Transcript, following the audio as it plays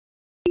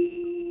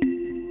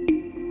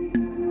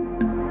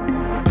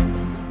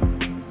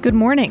Good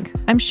morning.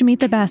 I'm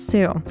Shamitha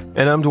Basu.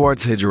 And I'm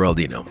Duarte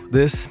Geraldino.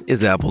 This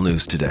is Apple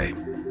News Today.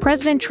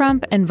 President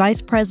Trump and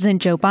Vice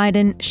President Joe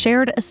Biden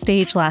shared a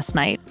stage last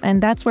night,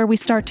 and that's where we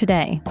start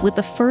today, with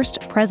the first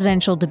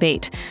presidential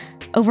debate.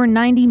 Over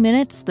 90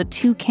 minutes, the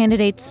two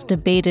candidates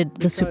debated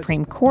the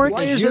Supreme Court.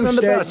 Why is it on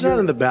the ballot? It's not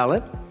on the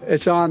ballot.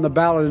 It's on the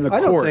ballot in the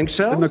court. I don't think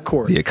so. In the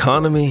court. The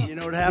economy. You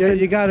know what happened?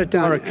 Yeah, you got it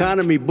done. Our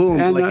economy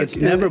boomed like it's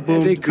never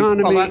boomed. The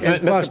economy is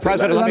busted. Mr.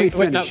 President, let me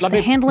finish.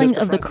 The handling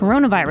of the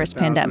coronavirus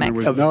pandemic.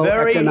 There was no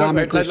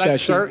economic recession.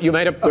 Sir, you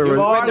made a... There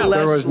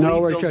was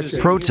no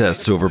recession.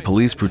 Protests over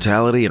police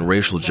brutality and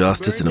racial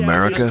justice in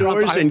America.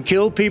 Stores and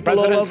kill people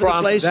all over the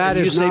place. That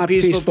and is you say not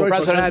peaceful. peaceful.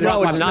 President No,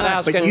 Trump, it's I'm not not,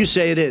 asking... but you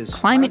say it is.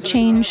 Climate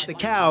change. The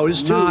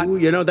cows, Not too.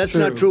 You know, that's true.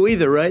 not true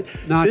either, right?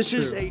 Not this true.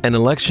 is And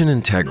election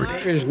integrity.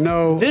 There's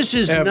no This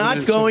is not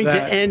evidence going of to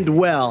that. end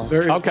well.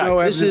 There is Okay.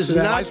 no This evidence is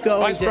of not that.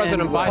 going Vice to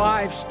President end well.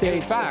 Biden. 5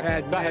 states Fact.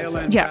 had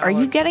mail-in Yeah, are you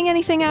ballots. getting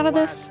anything out of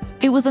this?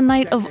 It was a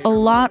night of a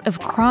lot of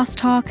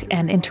crosstalk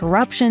and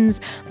interruptions,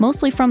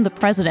 mostly from the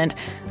president.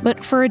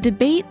 But for a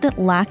debate that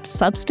lacked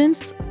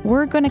substance,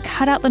 we're going to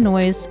cut out the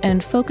noise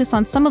and focus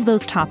on some of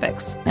those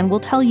topics, and we'll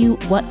tell you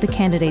what the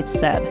candidates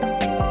said.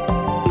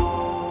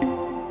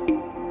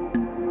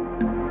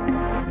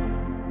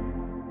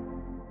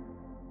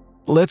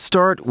 Let's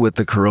start with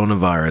the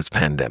coronavirus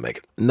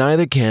pandemic.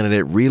 Neither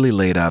candidate really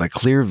laid out a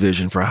clear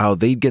vision for how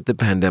they'd get the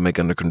pandemic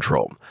under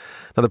control.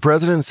 Now, the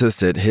president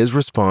insisted his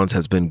response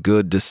has been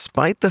good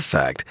despite the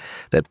fact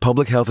that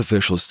public health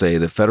officials say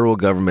the federal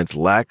government's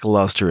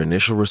lackluster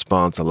initial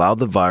response allowed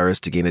the virus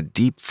to gain a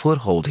deep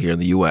foothold here in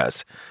the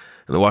U.S.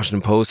 And the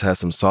Washington Post has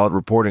some solid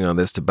reporting on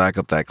this to back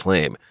up that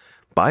claim.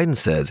 Biden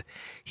says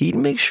he'd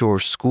make sure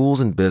schools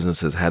and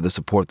businesses had the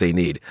support they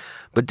need,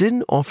 but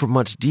didn't offer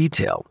much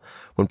detail.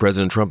 When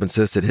President Trump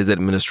insisted his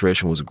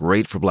administration was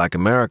great for Black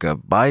America,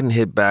 Biden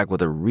hit back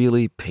with a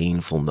really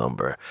painful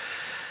number.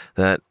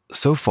 That,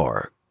 so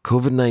far,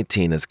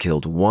 COVID-19 has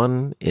killed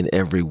 1 in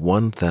every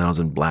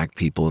 1,000 Black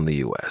people in the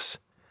U.S.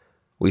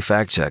 We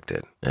fact-checked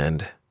it,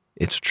 and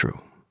it's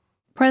true.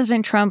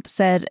 President Trump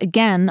said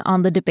again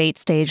on the debate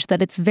stage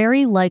that it's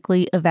very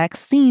likely a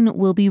vaccine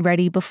will be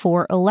ready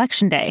before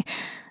Election Day.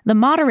 The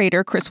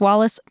moderator, Chris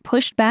Wallace,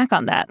 pushed back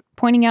on that,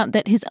 pointing out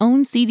that his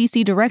own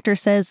CDC director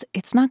says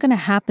it's not going to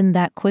happen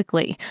that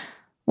quickly.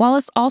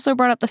 Wallace also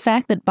brought up the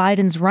fact that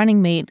Biden's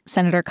running mate,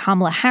 Senator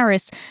Kamala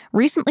Harris,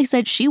 recently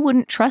said she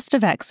wouldn't trust a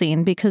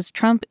vaccine because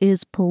Trump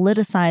is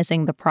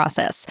politicizing the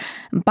process.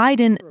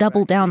 Biden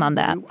doubled down on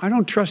that. I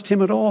don't trust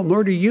him at all,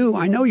 nor do you.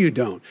 I know you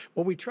don't.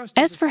 What we trust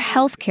As for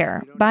health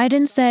care,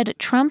 Biden said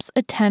Trump's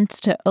attempts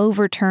to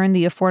overturn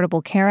the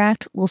Affordable Care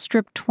Act will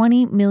strip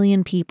 20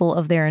 million people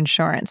of their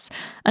insurance,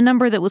 a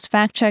number that was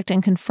fact-checked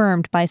and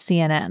confirmed by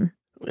CNN.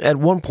 At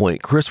one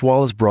point, Chris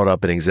Wallace brought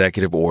up an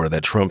executive order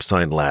that Trump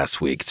signed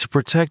last week to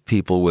protect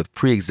people with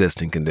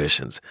pre-existing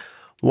conditions.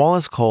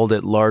 Wallace called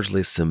it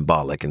largely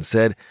symbolic and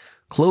said,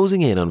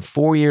 closing in on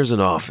 4 years in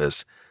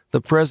office,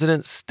 the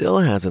president still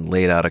hasn't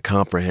laid out a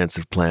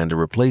comprehensive plan to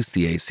replace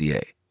the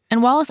ACA.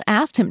 And Wallace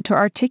asked him to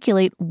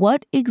articulate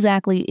what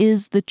exactly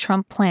is the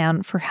Trump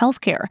plan for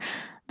healthcare.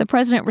 The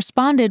president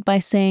responded by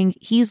saying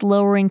he's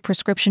lowering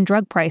prescription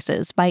drug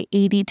prices by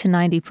 80 to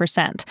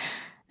 90%.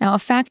 Now, a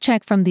fact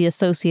check from the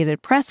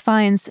Associated Press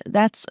finds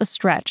that's a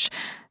stretch.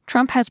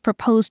 Trump has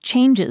proposed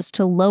changes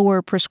to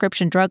lower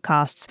prescription drug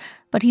costs,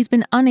 but he's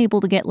been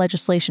unable to get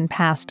legislation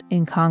passed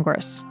in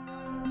Congress.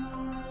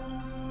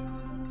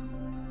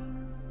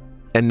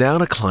 And now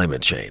to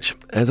climate change.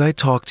 As I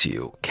talk to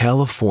you,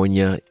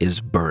 California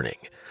is burning.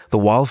 The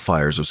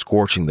wildfires are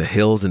scorching the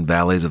hills and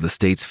valleys of the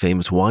state's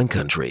famous wine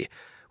country.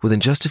 Within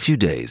just a few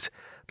days,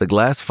 the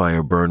Glass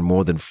Fire burned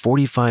more than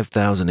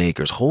 45,000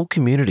 acres. Whole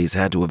communities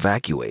had to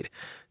evacuate.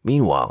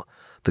 Meanwhile,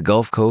 the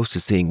Gulf Coast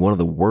is seeing one of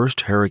the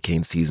worst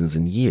hurricane seasons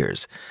in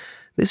years.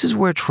 This is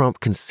where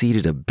Trump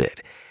conceded a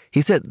bit.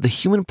 He said the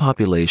human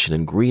population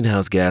and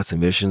greenhouse gas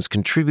emissions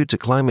contribute to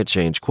climate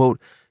change, quote,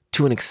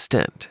 to an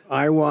extent.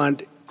 I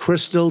want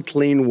crystal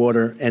clean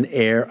water and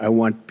air. I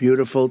want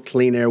beautiful,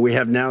 clean air. We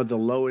have now the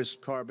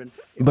lowest carbon.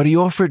 But he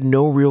offered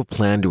no real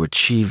plan to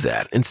achieve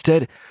that.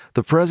 Instead,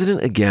 the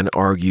president again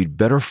argued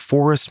better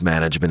forest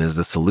management is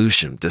the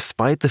solution,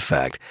 despite the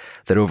fact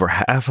that over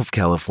half of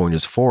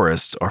California's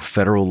forests are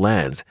federal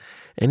lands.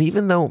 And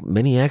even though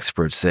many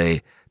experts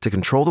say to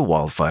control the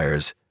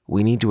wildfires,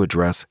 we need to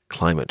address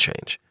climate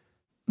change.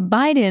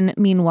 Biden,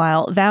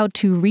 meanwhile, vowed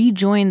to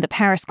rejoin the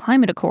Paris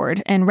Climate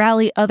Accord and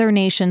rally other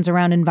nations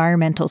around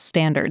environmental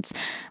standards.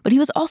 But he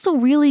was also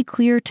really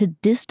clear to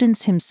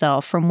distance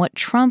himself from what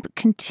Trump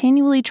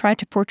continually tried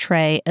to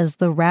portray as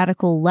the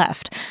radical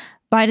left.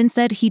 Biden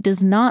said he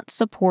does not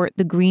support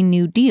the Green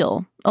New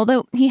Deal,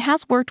 although he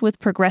has worked with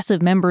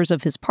progressive members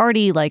of his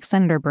party like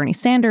Senator Bernie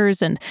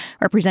Sanders and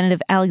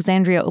Representative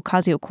Alexandria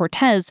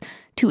Ocasio-Cortez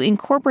to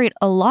incorporate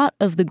a lot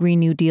of the Green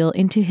New Deal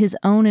into his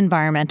own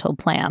environmental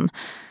plan.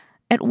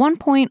 At one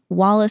point,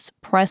 Wallace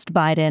pressed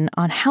Biden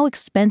on how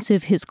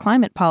expensive his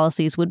climate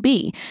policies would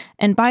be,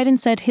 and Biden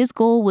said his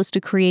goal was to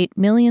create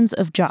millions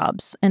of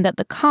jobs and that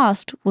the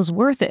cost was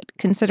worth it,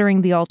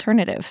 considering the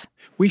alternative.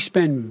 We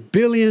spend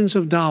billions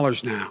of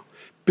dollars now,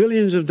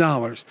 billions of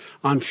dollars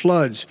on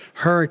floods,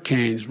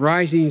 hurricanes,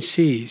 rising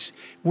seas.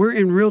 We're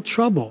in real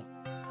trouble.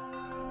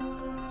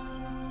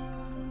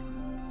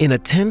 In a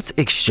tense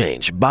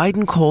exchange,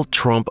 Biden called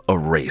Trump a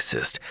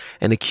racist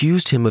and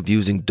accused him of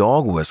using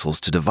dog whistles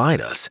to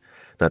divide us.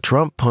 Now,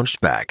 Trump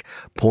punched back,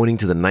 pointing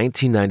to the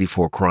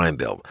 1994 crime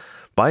bill.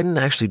 Biden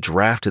actually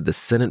drafted the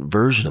Senate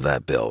version of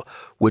that bill,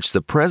 which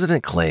the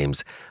president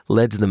claims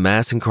led to the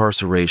mass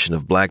incarceration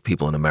of black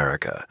people in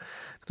America.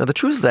 Now, the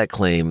truth of that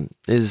claim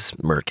is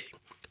murky.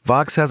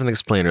 Vox has an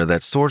explainer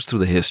that sorts through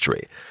the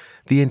history.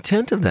 The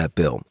intent of that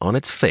bill, on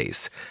its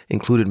face,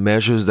 included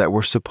measures that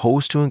were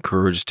supposed to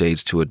encourage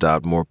states to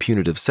adopt more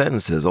punitive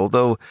sentences,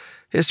 although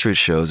history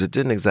shows it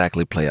didn't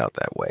exactly play out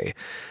that way.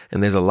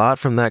 And there's a lot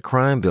from that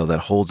crime bill that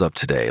holds up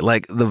today,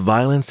 like the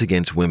Violence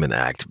Against Women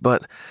Act,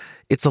 but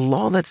it's a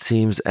law that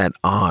seems at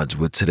odds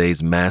with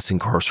today's mass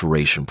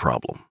incarceration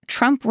problem.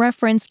 Trump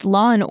referenced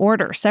law and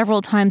order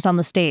several times on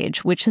the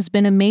stage, which has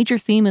been a major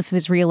theme of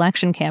his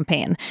re-election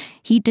campaign.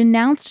 He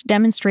denounced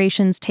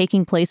demonstrations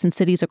taking place in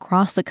cities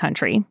across the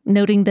country,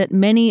 noting that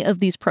many of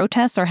these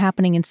protests are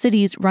happening in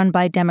cities run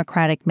by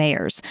Democratic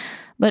mayors.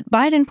 But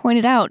Biden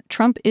pointed out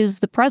Trump is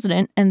the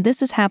president, and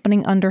this is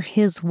happening under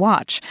his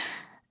watch.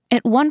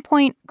 At one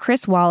point,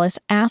 Chris Wallace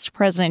asked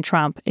President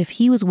Trump if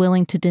he was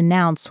willing to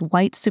denounce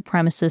white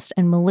supremacist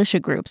and militia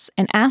groups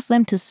and ask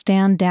them to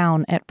stand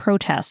down at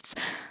protests.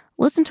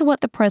 Listen to what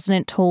the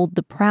president told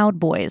the Proud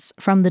Boys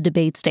from the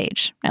debate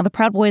stage. Now, the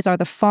Proud Boys are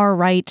the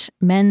far-right,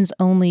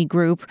 men's-only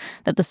group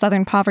that the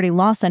Southern Poverty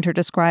Law Center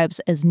describes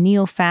as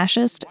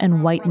neo-fascist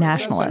and white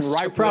nationalist.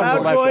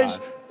 Proud Boys,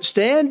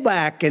 stand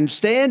back and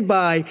stand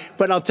by,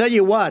 but I'll tell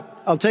you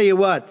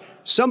what,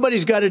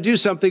 somebody's got to do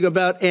something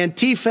about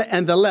Antifa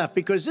and the left,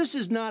 because this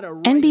is not a...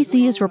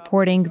 NBC is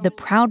reporting the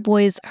Proud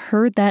Boys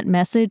heard that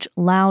message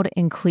loud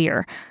and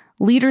clear.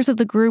 Leaders of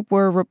the group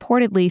were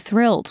reportedly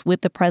thrilled with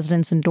the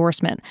president's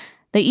endorsement.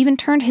 They even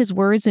turned his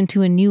words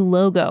into a new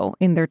logo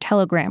in their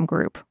Telegram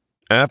group.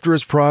 After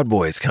his Proud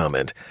Boys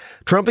comment,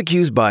 Trump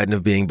accused Biden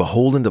of being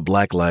beholden to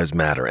Black Lives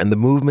Matter and the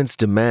movement's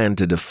demand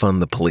to defund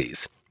the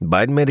police.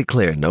 Biden made it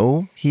clear,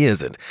 no, he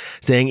isn't,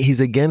 saying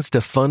he's against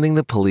defunding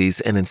the police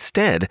and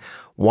instead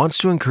wants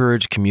to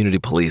encourage community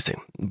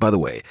policing. By the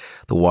way,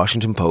 the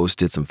Washington Post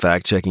did some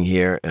fact-checking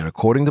here, and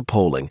according to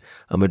polling,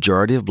 a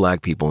majority of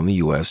black people in the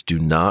U.S. do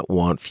not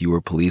want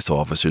fewer police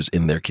officers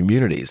in their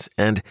communities.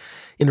 And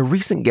in a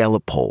recent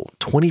Gallup poll,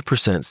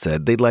 20%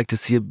 said they'd like to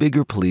see a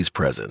bigger police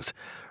presence.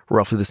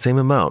 Roughly the same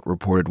amount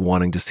reported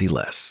wanting to see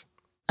less.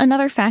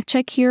 Another fact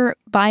check here,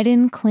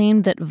 Biden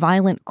claimed that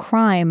violent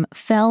crime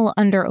fell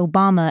under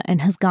Obama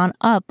and has gone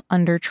up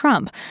under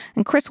Trump.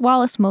 And Chris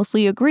Wallace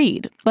mostly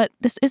agreed, but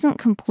this isn't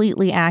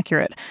completely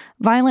accurate.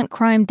 Violent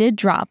crime did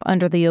drop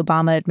under the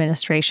Obama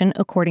administration,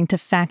 according to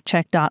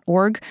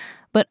factcheck.org.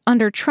 But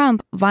under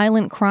Trump,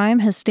 violent crime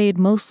has stayed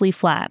mostly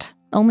flat.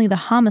 Only the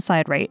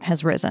homicide rate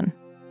has risen.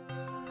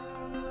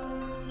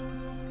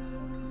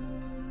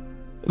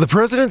 The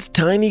president's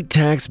tiny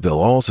tax bill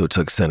also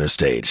took center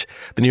stage.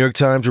 The New York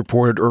Times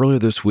reported earlier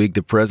this week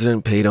the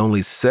president paid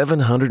only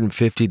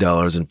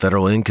 $750 in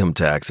federal income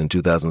tax in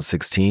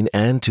 2016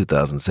 and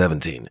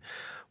 2017.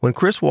 When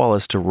Chris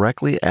Wallace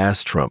directly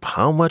asked Trump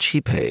how much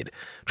he paid,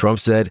 Trump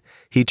said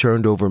he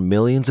turned over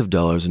millions of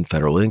dollars in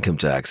federal income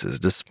taxes,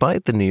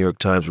 despite the New York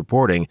Times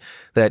reporting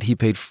that he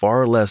paid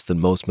far less than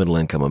most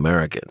middle-income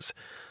Americans.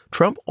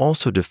 Trump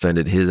also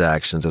defended his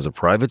actions as a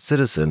private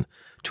citizen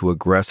to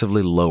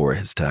aggressively lower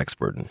his tax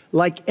burden.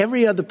 Like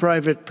every other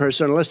private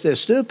person, unless they're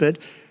stupid,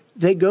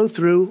 they go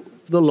through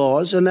the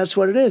laws, and that's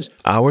what it is.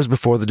 Hours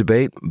before the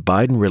debate,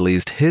 Biden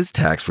released his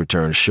tax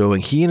return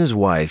showing he and his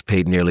wife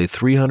paid nearly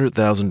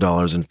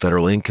 $300,000 in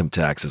federal income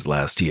taxes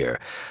last year.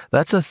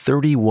 That's a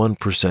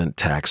 31%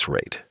 tax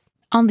rate.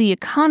 On the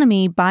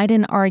economy,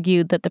 Biden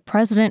argued that the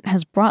president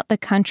has brought the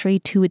country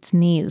to its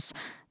knees.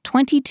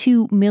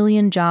 22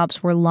 million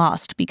jobs were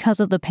lost because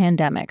of the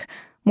pandemic.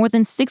 More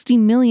than 60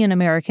 million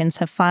Americans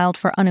have filed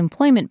for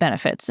unemployment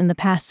benefits in the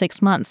past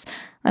 6 months.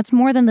 That's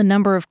more than the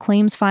number of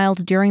claims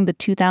filed during the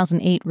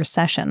 2008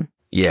 recession.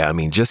 Yeah,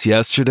 just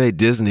yesterday,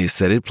 Disney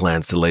said it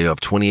plans to lay off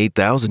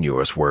 28,000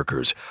 U.S.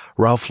 workers.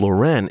 Ralph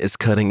Lauren is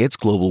cutting its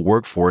global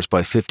workforce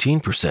by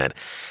 15%.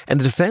 And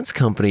the defense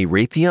company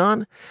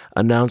Raytheon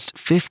announced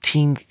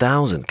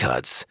 15,000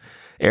 cuts.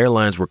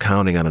 Airlines were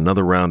counting on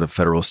another round of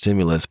federal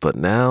stimulus, but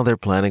now they're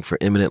planning for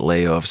imminent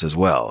layoffs as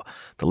well.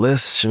 The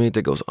list,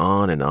 Shamita, goes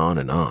on and on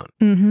and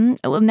on.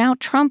 Well, now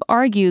Trump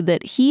argued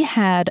that he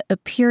had a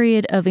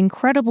period of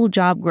incredible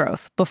job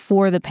growth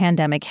before the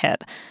pandemic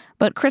hit.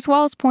 But Chris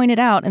Wallace pointed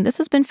out, and this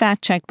has been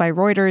fact-checked by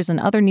Reuters and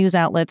other news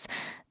outlets,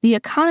 the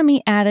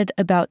economy added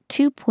about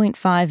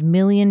 2.5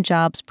 million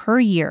jobs per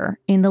year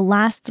in the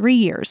last 3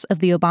 years of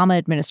the Obama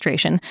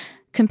administration,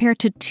 compared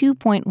to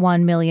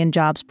 2.1 million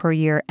jobs per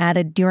year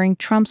added during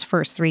Trump's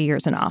first 3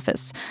 years in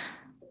office.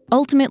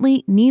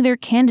 Ultimately, neither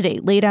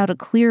candidate laid out a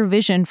clear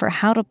vision for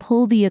how to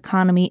pull the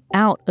economy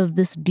out of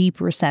this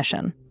deep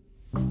recession.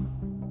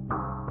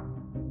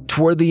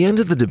 Toward the end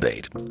of the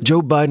debate,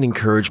 Joe Biden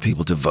encouraged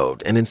people to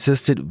vote and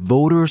insisted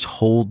voters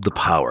hold the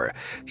power.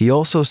 He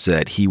also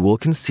said he will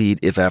concede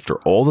if after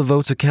all the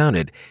votes are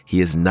counted,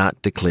 he is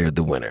not declared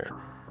the winner.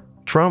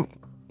 Trump,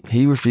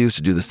 he refused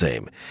to do the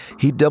same.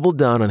 He doubled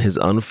down on his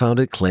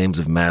unfounded claims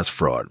of mass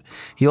fraud.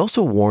 He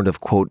also warned of,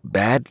 quote,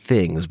 bad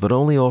things, but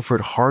only offered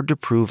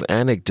hard-to-prove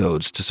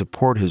anecdotes to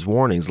support his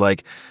warnings,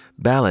 like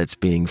ballots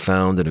being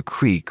found in a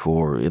creek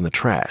or in the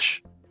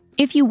trash.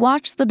 If you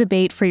watched the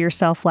debate for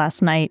yourself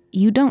last night,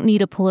 you don't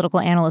need a political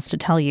analyst to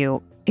tell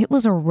you it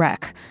was a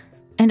wreck.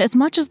 And as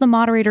much as the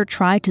moderator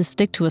tried to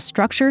stick to a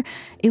structure,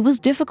 it was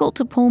difficult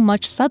to pull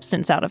much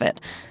substance out of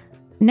it.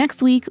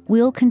 Next week,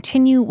 we'll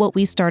continue what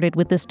we started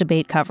with this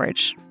debate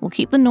coverage. We'll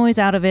keep the noise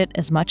out of it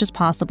as much as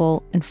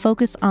possible and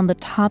focus on the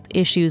top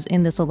issues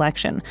in this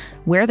election,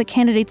 where the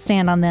candidates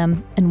stand on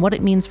them, and what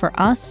it means for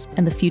us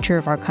and the future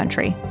of our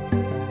country.